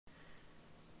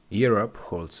Europe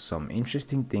holds some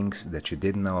interesting things that you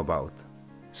didn't know about.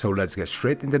 So let's get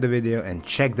straight into the video and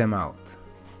check them out.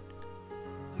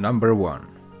 Number 1.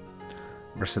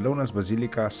 Barcelona's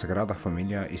Basilica Sagrada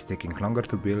Familia is taking longer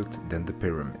to build than the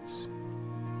pyramids.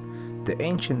 The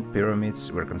ancient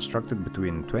pyramids were constructed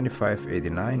between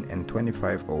 2589 and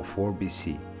 2504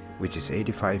 BC, which is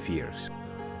 85 years,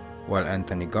 while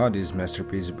Antoni Gaudi's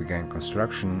masterpiece began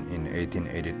construction in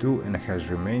 1882 and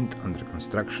has remained under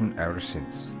construction ever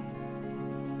since.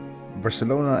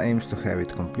 Barcelona aims to have it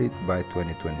complete by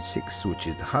 2026, which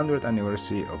is the 100th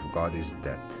anniversary of Gaudi's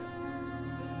death.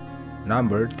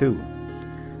 Number 2.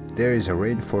 There is a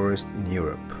rainforest in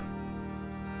Europe.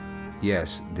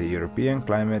 Yes, the European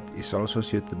climate is also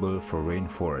suitable for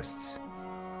rainforests.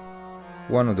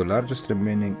 One of the largest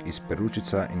remaining is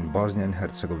Peručica in Bosnia and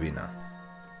Herzegovina.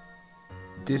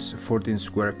 This 14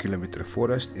 square kilometer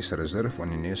forest is a reserve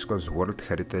on UNESCO's World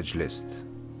Heritage List.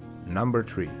 Number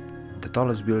 3. The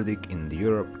tallest building in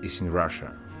Europe is in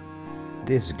Russia.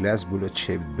 This glass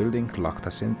bullet-shaped building, Lakhta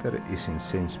Center, is in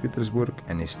St. Petersburg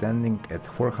and is standing at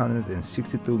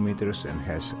 462 meters and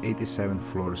has 87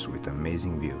 floors with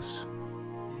amazing views.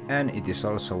 And it is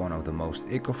also one of the most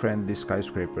eco-friendly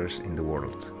skyscrapers in the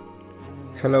world.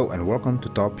 Hello and welcome to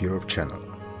Top Europe channel.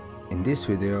 In this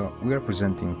video, we are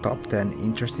presenting top 10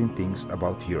 interesting things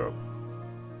about Europe.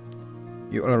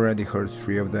 You already heard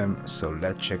 3 of them, so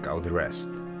let's check out the rest.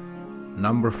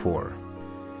 Number 4.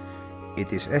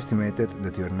 It is estimated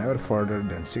that you are never farther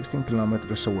than 16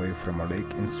 kilometers away from a lake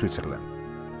in Switzerland.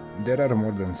 There are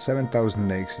more than 7,000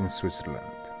 lakes in Switzerland.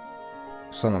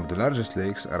 Some of the largest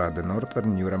lakes are at the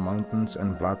northern Jura Mountains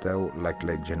and plateau, like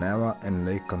Lake Geneva and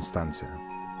Lake Constance.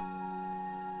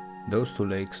 Those 2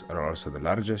 lakes are also the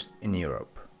largest in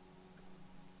Europe.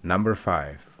 Number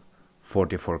 5.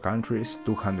 44 countries,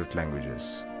 200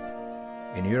 languages.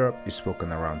 In Europe is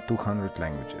spoken around 200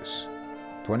 languages.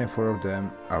 24 of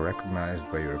them are recognized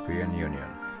by European Union.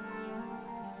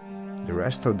 The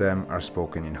rest of them are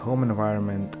spoken in home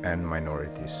environment and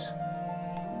minorities.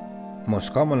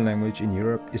 Most common language in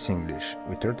Europe is English,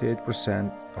 with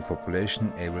 38% of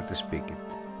population able to speak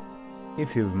it.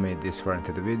 If you've made this far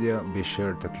into the video, be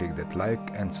sure to click that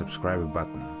like and subscribe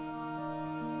button.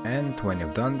 And when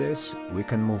you've done this, we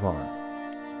can move on.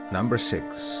 Number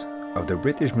 6. Of the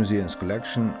British Museum's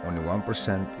collection, only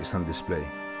 1% is on display.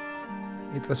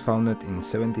 It was founded in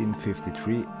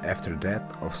 1753 after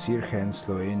that of Sir Hans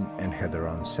Sloane and had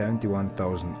around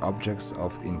 71,000 objects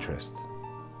of interest.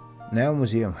 Now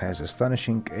museum has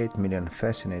astonishing 8 million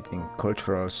fascinating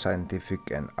cultural, scientific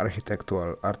and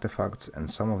architectural artifacts, and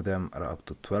some of them are up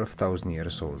to 12,000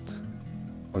 years old.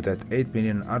 Of that 8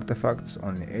 million artifacts,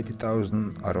 only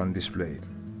 80,000 are on display.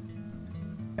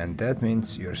 And that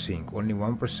means you're seeing only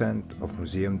 1% of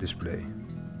museum display.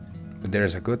 But there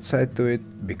is a good side to it,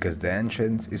 because the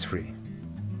entrance is free.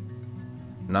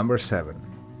 Number 7.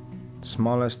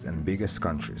 Smallest and biggest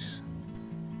countries.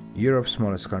 Europe's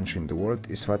smallest country in the world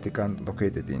is Vatican,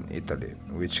 located in Italy,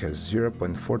 which has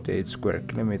 0.48 square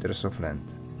kilometers of land.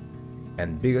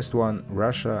 And biggest one,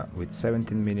 Russia, with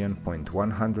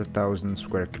 17,100,000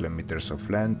 square kilometers of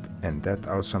land, and that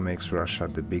also makes Russia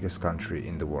the biggest country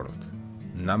in the world.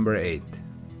 Number 8.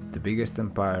 The biggest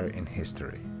empire in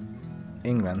history.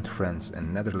 England, France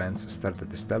and Netherlands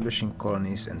started establishing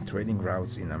colonies and trading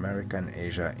routes in America and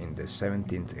Asia in the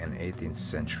 17th and 18th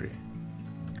century.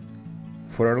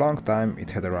 For a long time it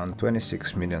had around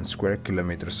 26 million square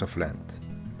kilometers of land.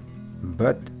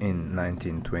 But in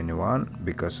 1921,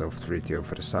 because of Treaty of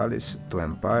Versailles, to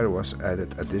empire was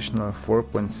added additional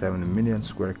 4.7 million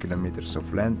square kilometers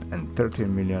of land and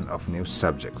 13 million of new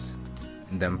subjects.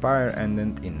 The empire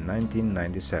ended in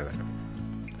 1997.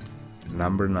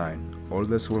 Number 9.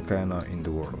 Oldest volcano in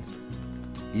the world.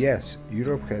 Yes,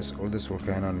 Europe has oldest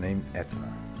volcano named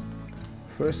Etna.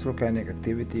 First volcanic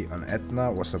activity on Etna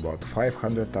was about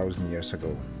 500,000 years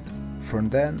ago. From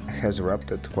then has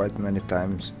erupted quite many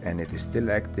times, and it is still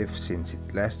active since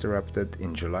it last erupted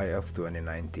in July of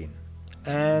 2019.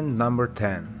 And number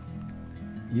 10.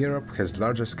 Europe has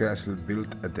largest castle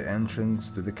built at the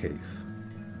entrance to the cave.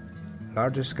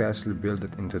 Largest castle built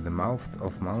into the mouth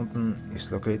of mountain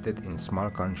is located in small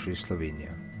country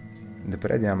Slovenia. The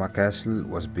Predjama castle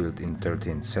was built in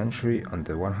 13th century on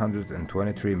the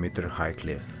 123-meter high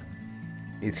cliff.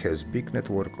 It has big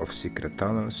network of secret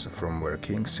tunnels from where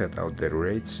kings set out their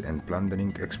raids and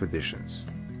plundering expeditions.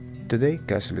 Today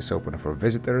castle is open for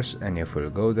visitors, and if you will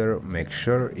go there, make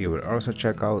sure you will also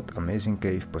check out amazing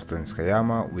cave Postojnska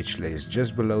Jama, which lays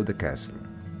just below the castle.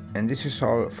 And this is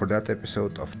all for that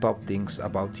episode of Top Things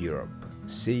About Europe.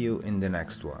 See you in the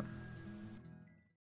next one.